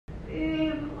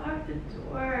the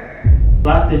door.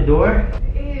 Lock the door?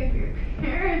 Babe, your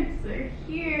parents are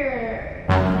here.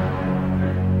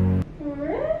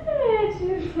 Rich,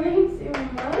 you're playing too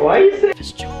much. Why are you saying?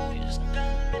 It's true, you just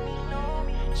gotta let me know.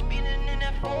 Speeding in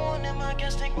that phone and my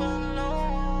gas tank run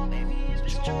low. Baby, if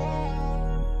it's true.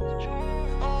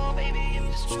 Oh, baby, if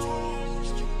it's true.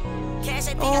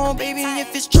 Oh, baby,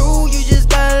 if it's true, you just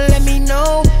gotta let me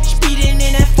know. Speeding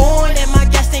in that phone and my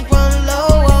gas tank run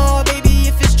low. Oh, baby,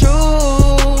 if it's true.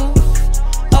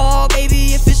 Oh,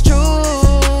 baby, if it's true.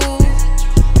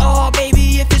 Oh,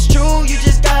 baby, if it's true, you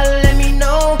just gotta let me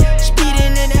know.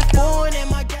 Speeding in that phone and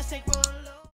my gas tank run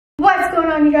low. What's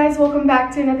going on, you guys? Welcome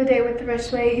back to another day with the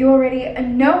Rich Way. You already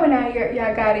know now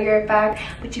you're back,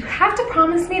 but you have to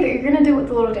promise me that you're gonna do it with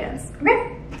the little dance,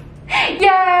 okay?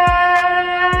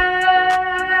 Yeah!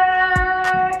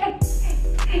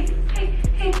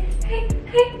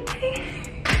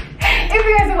 If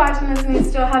you guys are watching this and you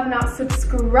still have not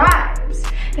subscribed,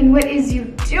 then what is you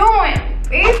doing,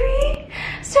 baby?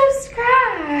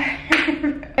 Subscribe!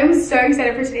 I'm so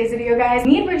excited for today's video, guys.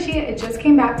 Me and Richie just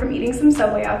came back from eating some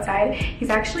Subway outside. He's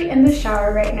actually in the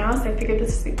shower right now, so I figured this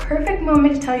is the perfect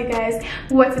moment to tell you guys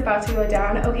what's about to go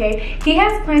down. Okay, he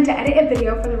has planned to edit a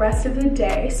video for the rest of the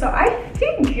day, so I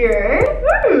figured,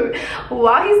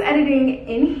 while he's editing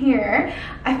in here,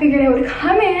 I figured I would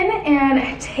come in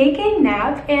and take a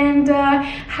nap and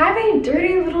have a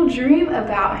dirty little dream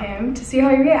about him to see how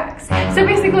he reacts. So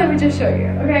basically, let me just show you,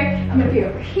 okay? I'm gonna be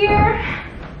over here,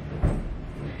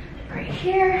 right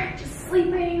here, just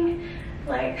sleeping,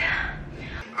 like.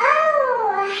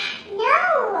 Oh,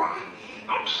 no.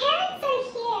 Our parents are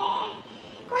here.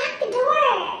 Lock the door.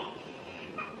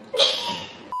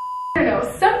 I don't know,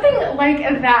 something like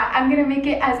that. I'm gonna make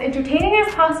it as entertaining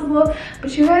as possible,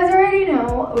 but you guys already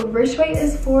know Rich Way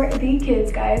is for the kids,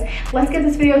 guys. Let's get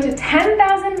this video to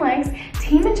 10,000 likes.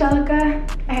 Team Angelica,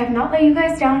 I have not let you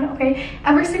guys down, okay?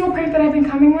 Every single prank that I've been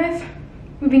coming with,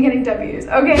 we've been getting W's.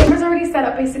 Okay, it was already set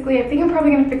up basically. I think I'm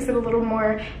probably gonna fix it a little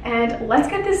more. And let's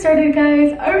get this started,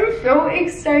 guys. I'm so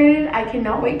excited. I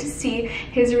cannot wait to see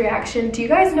his reaction. Do you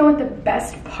guys know what the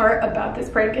best part about this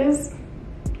prank is?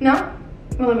 No?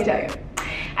 Well, let me tell you.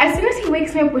 As soon as he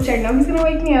wakes me up, which I know he's gonna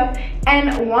wake me up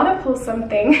and wanna pull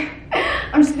something,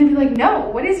 I'm just gonna be like, no,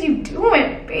 what is you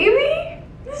doing, baby?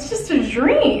 This is just a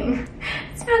dream.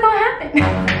 It's not gonna happen.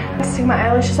 Let's take my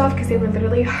eyelashes off because they were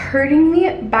literally hurting me.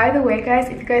 By the way, guys,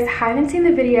 if you guys haven't seen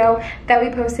the video that we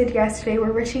posted yesterday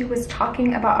where Richie was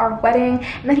talking about our wedding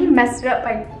and then he messed it up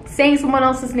by saying someone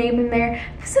else's name in there,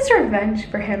 this is revenge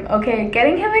for him, okay?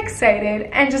 Getting him excited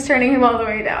and just turning him all the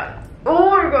way down.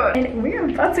 Oh my god. And we're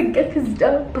about to get this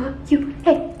done, but you,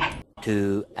 hey.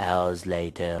 2 hours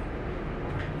later.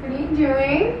 What are you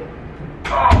doing?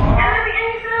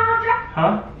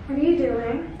 Huh? What are you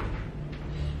doing?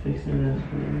 Fixing this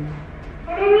for you.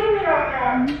 What are you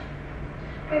doing?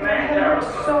 Babe, my head hurts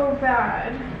so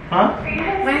bad. Huh?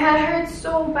 My head hurts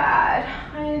so bad.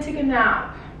 I need to take a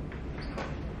nap.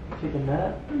 Take a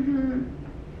nap? Mm-hmm.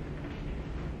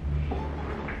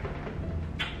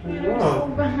 What's It hurts so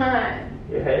wrong? bad.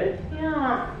 Your head?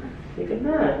 Yeah. Take a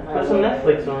nap. Put some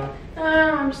Netflix on.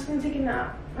 I'm just gonna take a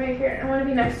nap right here. I want to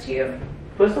be next to you.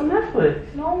 Put some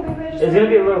Netflix. No, baby, I just. It's gonna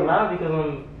be a little loud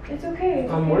because It's okay.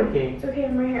 It's I'm okay. working. It's okay.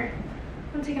 I'm right here.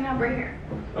 I'm gonna take a nap right here.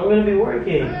 I'm gonna be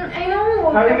working. I know.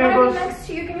 How are you I gonna want to go be next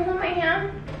to you. Can you hold my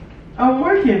hand? I'm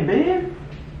working, babe.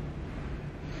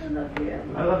 I love you.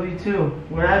 I love you too.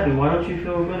 What happened? Why don't you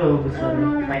feel good all of a I don't sudden?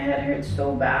 know. My head hurts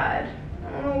so bad. I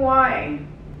don't know why.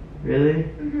 Really?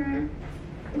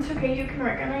 It's okay. You can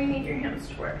work. I know you need your hands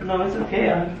to work. No, it's okay.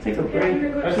 I can take a Okay, break. I'm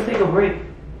gonna go I can take a break.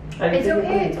 I can It's take a okay.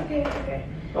 break. It's okay. It's okay.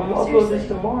 I'm gonna upload Seriously. this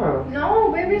tomorrow.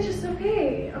 No, baby, it's just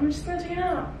okay. I'm just gonna take a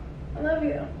nap. I love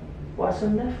you. Watch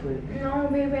some Netflix. No,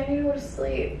 baby, I need to go to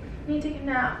sleep. I need to take a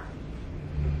nap.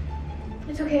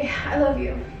 It's okay. I love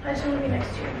you. I just want to be next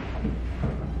to you.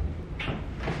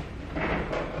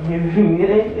 You need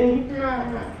anything?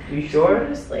 No. You Go sure?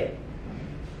 to sleep.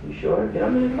 You sure? Get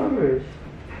under the covers.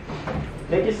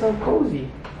 Make yourself cozy. You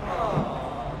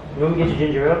want me to get your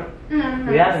ginger ale? No.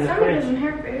 We have it in the Stomach fridge. doesn't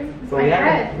hurt, babe. It's But my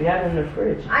head. we have it in the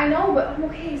fridge. I know, but I'm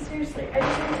okay. Seriously, I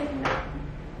just want to take a nap.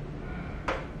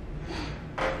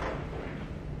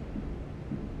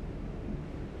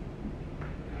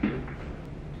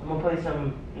 I'm gonna play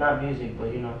some, not music,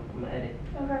 but you know, I'm gonna edit.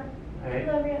 Okay. Alright?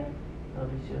 Love you.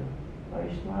 Love you too. Why are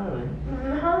you smiling? No.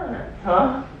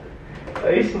 Huh? What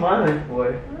are you smiling for? I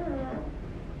don't know.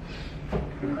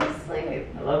 Go to sleep.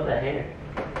 I love that hair.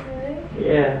 Really?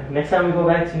 Yeah. Next time we go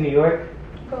back to New York,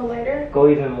 Go later. go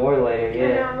even more lighter. Yeah. I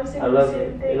know, I was thinking I love the same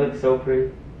it. thing. You look so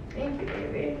pretty. Thank you,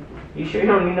 baby. You sure you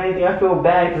don't need anything? I feel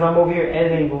bad because I'm over here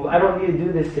editing, but I don't need to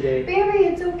do this today. Baby,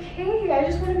 it's okay. I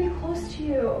just want to be close to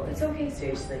you. It's okay,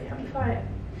 seriously. I'll be fine.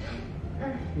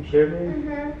 You sure,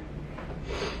 babe?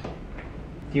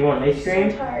 Do you want ice cream?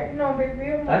 I'm so tired. No,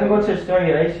 baby. I can go to the store and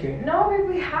get ice cream. No, baby,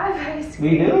 we have ice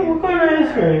cream. We do? What kind of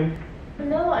ice cream?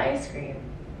 Vanilla ice cream.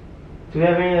 Do we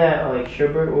have any of that, like,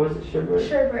 sherbet? What was it, sherbet?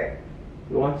 Sherbet.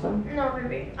 You want some? No,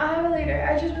 baby. I'll have it later.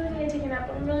 I just really need to take a nap.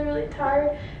 I'm really, really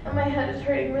tired, and my head is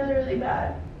hurting really, really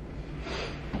bad.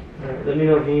 Alright, let me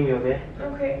know if you need me, okay?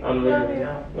 Okay. I'm Love leaving.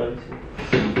 you. Let me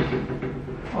see.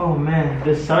 Oh man,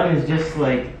 the sun is just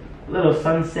like a little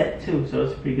sunset too, so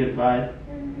it's a pretty good vibe.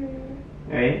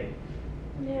 Right?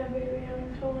 Yeah, baby.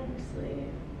 I'm falling asleep.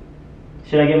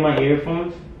 Should I get my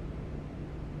earphones?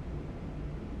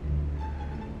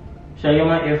 Should I get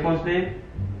my earphones, babe?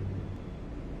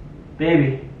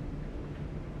 Baby.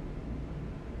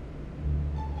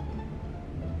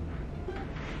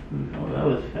 Oh, that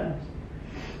was fast.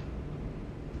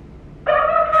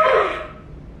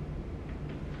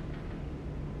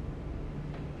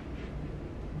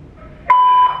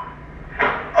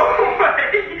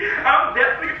 I'm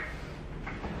definitely.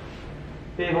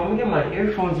 Babe, I'm gonna get my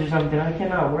earphones or something. I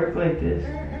cannot work like this.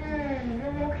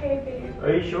 I'm okay, babe.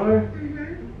 Are you sure?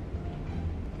 I'm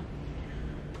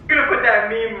gonna put that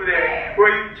meme there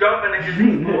where you jump and then just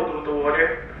explode with the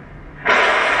water.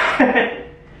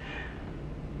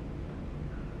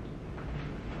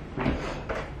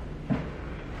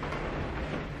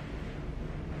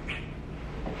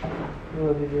 I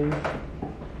love you, baby.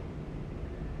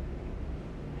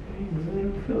 It doesn't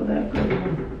even feel that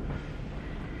good.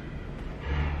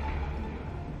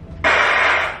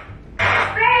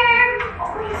 Babe!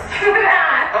 Always do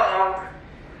that! Uh-oh.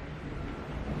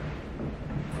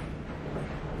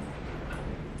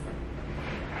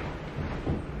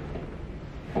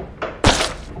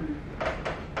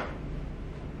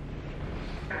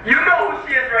 You know who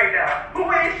she is right now. Who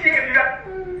is she if you got...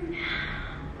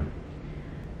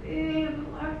 Babe,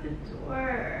 lock the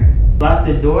door. Lock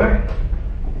the door?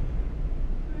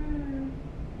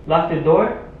 Lock the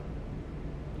door?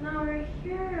 No, right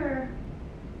here.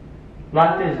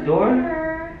 Lock this door?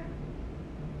 Here.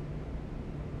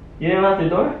 You didn't lock the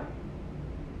door?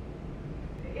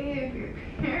 Babe, your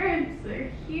parents are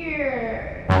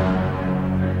here.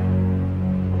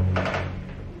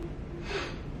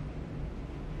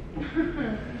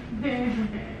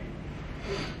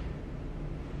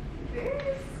 Babe,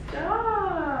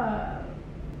 stop.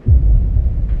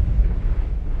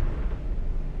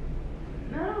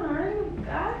 No, I'm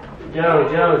back. Joe.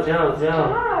 Stop.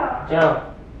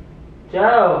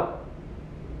 Joe.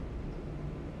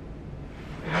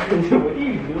 What are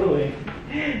you doing?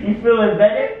 You feeling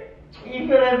better? You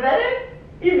feel better,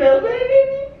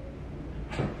 baby?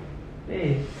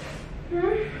 Hey, you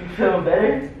feeling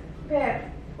better? Babe,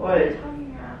 What? what are you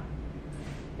talking about?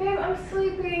 Babe, I'm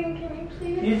sleeping. Can you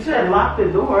please? You said lock the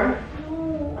door.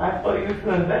 No. I thought you were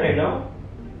feeling better, no?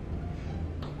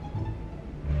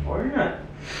 Or not?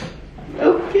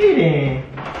 Okay then.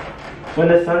 When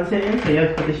the sun's hitting, so you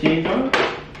have to put the shades on.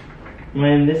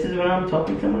 When this is when I'm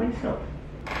talking to myself.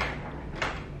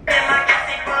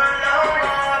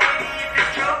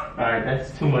 Alright,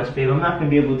 that's too much, babe. I'm not gonna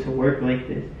be able to work like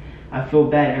this. I feel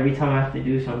bad every time I have to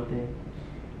do something.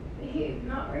 Babe,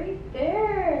 not right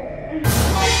there.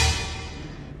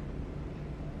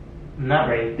 Not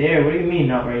right there. What do you mean,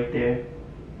 not right there?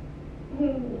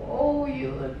 Oh,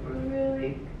 you look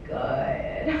really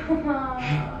good.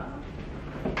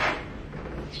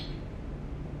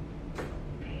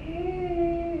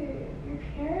 Babe, your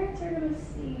parents are gonna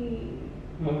see.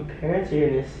 My parents are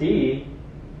gonna see.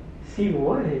 See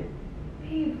what? Babe,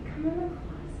 come in the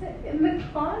closet. In the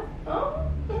closet? Oh.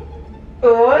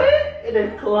 What? In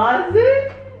a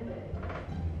closet?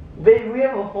 Babe, we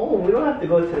have a home. We don't have to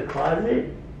go to the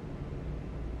closet.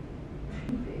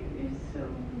 Babe, you're so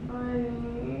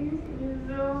funny. You're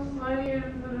so funny.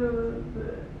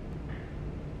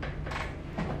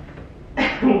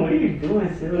 What are you doing,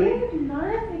 silly? Babe,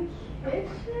 not in the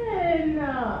kitchen.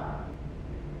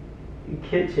 The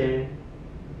kitchen.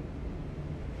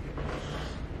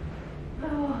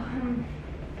 Oh,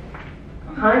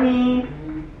 Honey.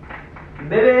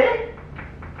 Baby.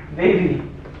 Babe.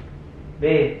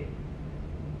 Babe,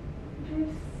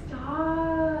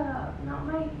 stop. Not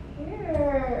my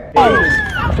hair.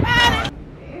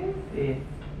 Babe.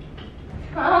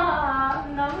 Stop.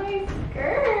 Not my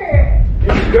skirt.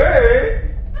 Your skirt?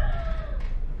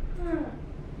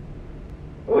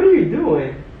 What are you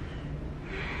doing?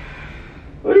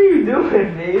 What are you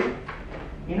doing, babe?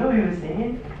 You know what he was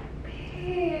saying?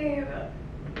 Babe.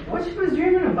 What you was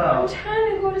dreaming I'm about?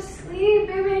 trying to go to sleep,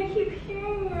 baby. I keep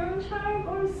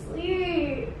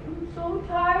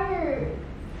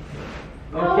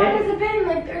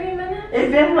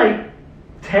It's been like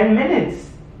 10 minutes.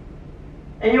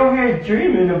 And you're over here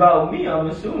dreaming about me, I'm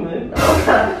assuming. I'm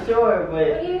not sure, What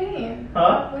but... do you mean?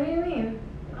 Huh? What do you mean?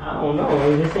 I don't know. I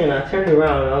was just saying, I turned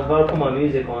around and I was about to put my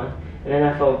music on. And then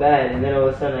I felt bad. And then all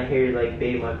of a sudden I hear, like,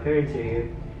 babe, my parents are here.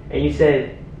 And you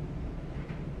said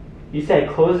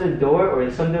close the door or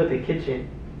something with the kitchen.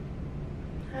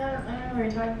 I don't know what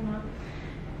you're talking about.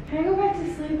 Can I go back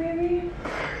to sleep, baby? I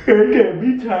can't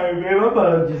be tired, babe. I'm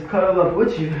about to just cuddle up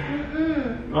with you.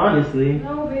 Mm-mm. Honestly.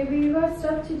 No, baby, you got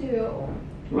stuff to do.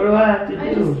 What do I have to do?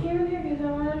 I just came here because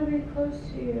I wanted to be close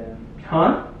to you.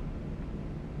 Huh?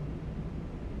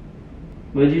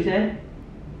 What did you say?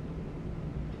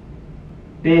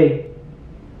 Babe.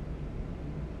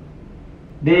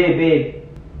 Babe.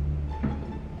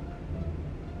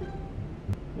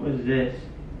 What is this?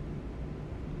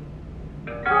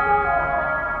 Oh,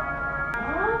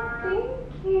 thank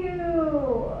you.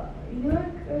 You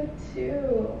look good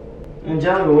too.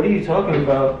 Angelica, what are you talking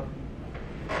about?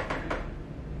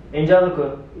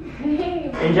 Angelica,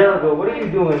 Hey, Angelica, what are you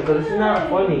doing? Because it's not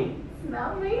funny. It's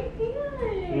not my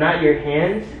feeling. Not your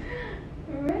hands?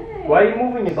 Rich. Why are you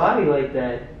moving your body like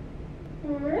that?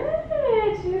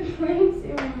 Rich, you're doing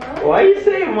too much. Why are you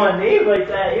saying my name like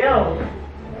that, yo?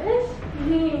 Rich,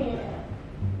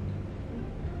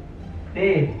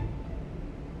 Babe.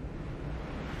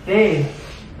 Babe.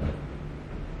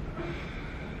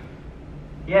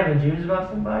 You having dreams about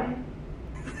somebody?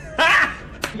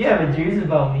 You having dreams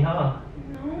about me, huh?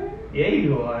 No. Yeah,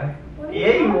 you are. What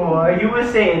Yeah, you are. You were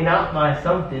saying not my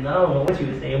something. I don't know what you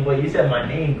were saying, but you said my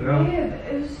name, girl. Babe,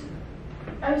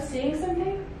 I was saying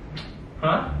something?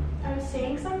 Huh? I was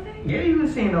saying something? Yeah, you were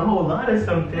saying a whole lot of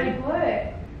something. Like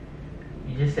what?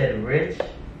 You just said rich,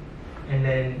 and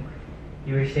then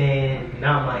you were saying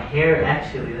not my hair.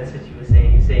 Actually, that's what you were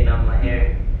saying. You say not my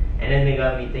hair, and then they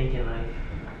got me thinking like,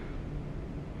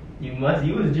 you was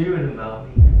dreaming about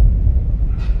me.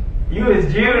 You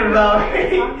was dreaming about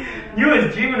me. You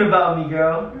was dreaming about me,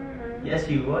 girl. Mm-mm. Yes,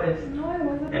 you was. No, I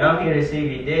wasn't. And I'm here to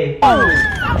save your day. I'm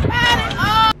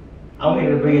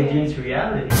here to bring your dreams to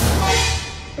reality.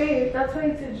 Babe, that's why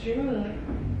it's a dream.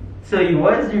 So you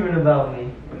was dreaming about me.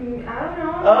 I don't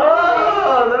know.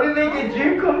 Oh, let me make your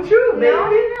dream come true, baby.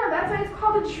 No, that's why it's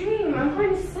called a dream. I'm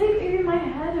going to sleep, baby. My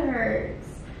head hurts.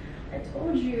 I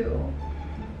told you.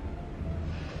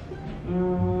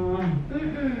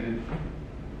 Mm-mm.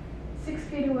 6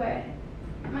 feet away.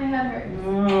 My head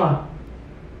hurts.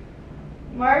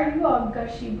 Why are you all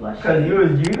gushy blushing? Cause you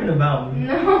was dreaming about me.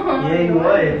 No. Yeah, you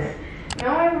was. No,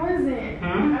 I wasn't.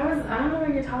 Hmm? I don't know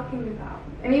what you're talking about.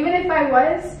 And even if I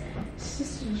was, it's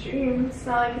just a dream. It's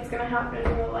not like it's gonna happen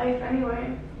in real life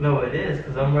anyway. No, it is,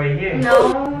 cause I'm right here.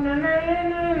 No.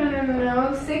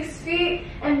 6 feet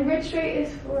and rich rate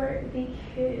is for the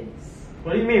kids.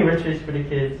 What do you mean rich is for the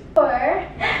kids? For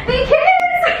the kids!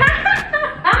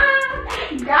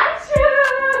 Gotcha!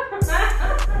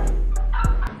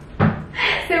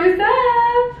 Say what's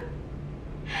up!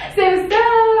 Say what's up!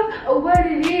 Oh, what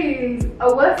it is?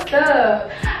 Oh, what's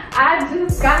up? I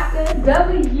just got the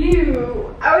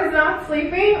W. I was not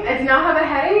sleeping. I did not have a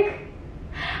headache.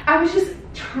 I was just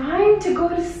trying to go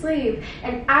to sleep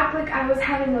and act like I was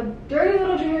having a dirty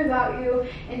little dream about you,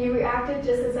 and you reacted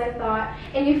just as I thought,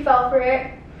 and you fell for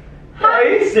it. Are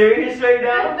you serious right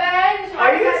now? Revenge.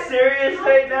 Are you serious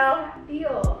right now? How does that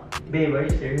feel? Babe, are you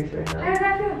serious right How now? does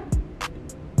that feel?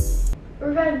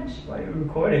 Revenge. Why are you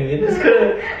recording it? It's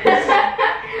good. Because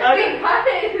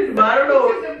But I don't know.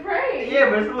 it's a prank. Yeah,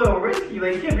 but it's a little risky.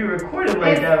 Like, you can't be recording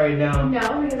like that right now. No.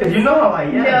 Because you know how I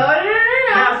am. No.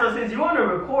 Now, so since you want to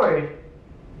record,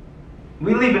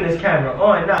 we leaving this camera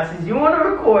on. Now, since you want to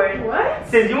record, What?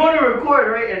 since you want to record,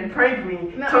 right, and prank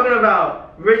me, No. talking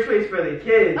about rich ways for the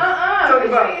kids. Talking Rich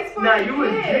about, ways for nah, the you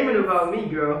was kids. dreaming about me,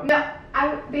 girl. No,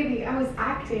 baby, I was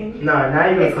acting. Nah, now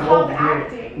you're gonna It's come called over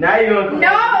acting. here. Now you're gonna come No,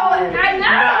 over here. I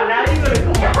know. Now you're gonna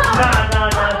come No. Nah,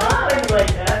 don't play me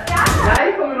like that. Yeah. Now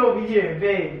you're coming over here,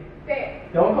 babe. Babe,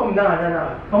 Don't come,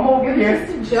 nah. Come over it was here.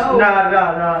 just a joke.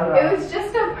 Nah. It was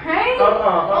just a prank.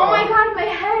 Uh-uh. Oh my god, my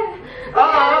head.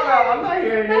 I'm not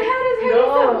hearing My it. head is hurting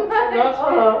so much. No.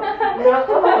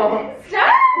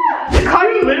 Stop! Caught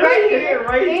you Right literally here,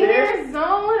 right in there. your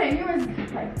zone, and you was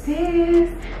like this,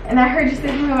 and I heard you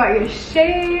thinking about your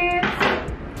shades.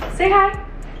 Say hi.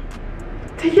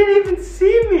 They can't even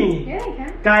see me. Yeah, you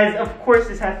can. Guys, of course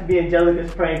this has to be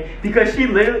Angelica's prank because she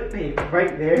literally, babe,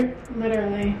 right there.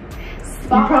 Literally. You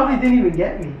probably didn't even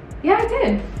get me. Yeah, I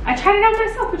did. I tried it on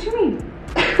myself. What you mean?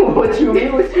 What you mean?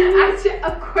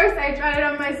 Of course I tried it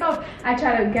on myself. I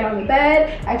tried to get on the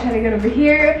bed. I tried to get over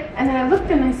here, and then I looked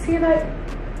and I see that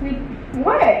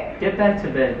what? Get back to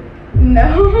bed.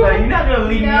 No. No, you're not gonna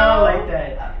lead me No. on like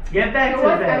that. Get back to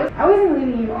that. I wasn't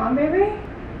leading you on, baby.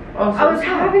 Oh, so I was what's up?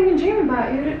 having a dream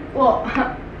about you. Well,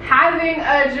 having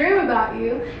a dream about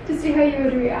you to see how you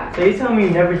would react. So you telling me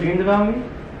you never dreamed about me?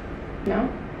 No.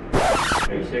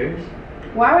 Are you serious?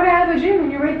 Why would I have a dream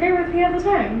when you're right there with me all the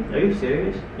time? Are you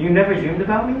serious? You never dreamed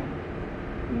about me?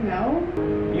 No.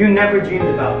 You never dreamed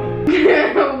about me.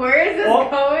 Where is this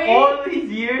going? All these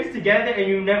years together and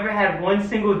you never had one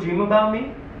single dream about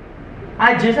me?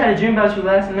 I just had a dream about you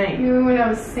last night. You mean when I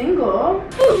was single?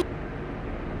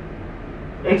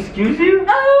 Excuse you?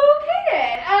 Okay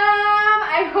then.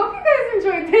 I hope you guys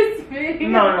enjoyed this video.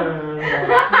 No.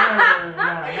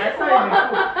 That's not even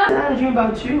cool. I had a dream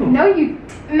about you. No,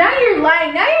 now you're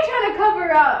lying. Now you're trying to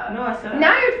cover up. No, I said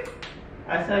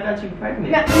I said I got you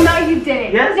pregnant. No, you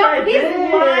didn't. Yes, no, I he's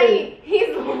did. lying. He's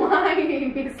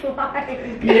lying. He's lying.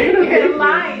 You're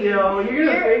lying. Yo, you're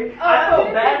gonna fake. I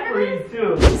felt bad for you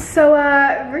too. So,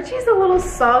 Richie's a little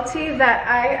salty that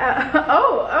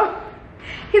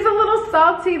he's a little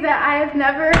salty that I have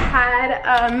never had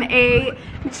a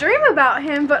dream about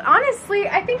him, but honestly,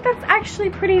 I think that's actually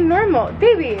pretty normal.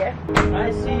 Baby.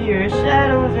 I see your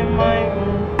shadows in my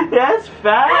room. That's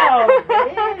foul.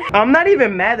 I'm not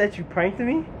even mad that you pranked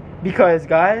me because,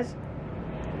 guys,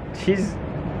 she's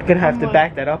gonna have to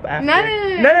back that up after.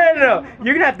 No.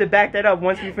 You're gonna have to back that up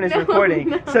once we finish recording.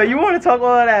 No. So you want to talk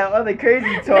all that other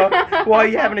crazy talk while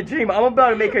you're having a dream. I'm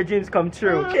about to make her dreams come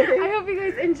true. I hope you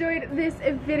guys enjoyed this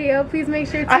video. Please make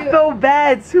sure to... I felt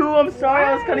bad too. I'm sorry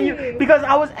I was cutting you because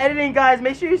I was editing, guys.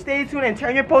 Make sure you stay tuned and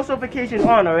turn your post notifications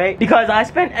on, alright? Because I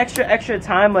spent extra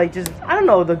time, like, just, I don't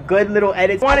know, the good little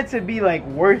edits. I want it to be, like,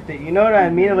 worth it. You know what I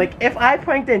mean? Like, if I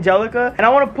pranked Angelica and I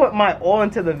want to put my all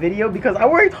into the video because I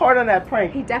worked hard on that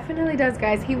prank. He definitely does,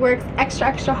 guys. He works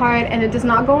extra hard and it does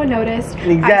not go unnoticed.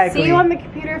 Exactly. I see you on the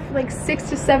computer for like 6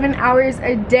 to 7 hours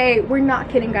a day. We're not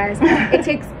kidding, guys. It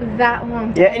takes that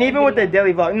long to Yeah, and even with the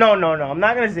daily vlog, no, I'm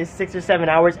not gonna say 6 or 7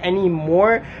 hours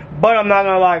anymore, but I'm not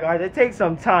gonna lie, guys, it takes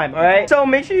some time, alright? So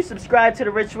make sure you subscribe to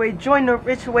The Rich Way, join The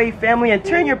Rich Way family, and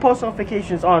turn your post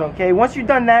notifications on, okay? Once you've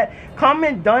done that,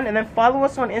 comment done, and then follow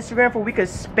us on Instagram for we could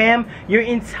spam your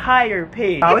entire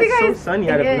page. Oh, it's so sunny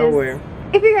out of nowhere.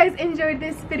 If you guys enjoyed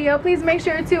this video, please make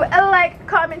sure to like,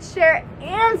 comment, share,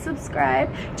 and subscribe.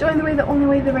 Join the way, the only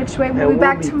way, The Rich Way. We'll be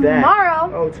back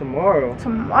tomorrow. Oh, tomorrow.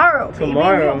 Tomorrow. Baby. We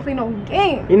don't play no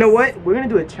games. You know what? We're gonna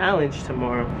do a challenge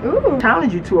tomorrow. Ooh.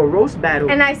 Challenge you to a roast battle.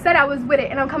 And I said I was with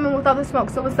it, and I'm coming with all the smoke.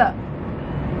 So what's up?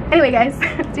 Anyway, guys,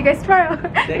 see you guys tomorrow.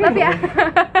 Love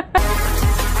ya.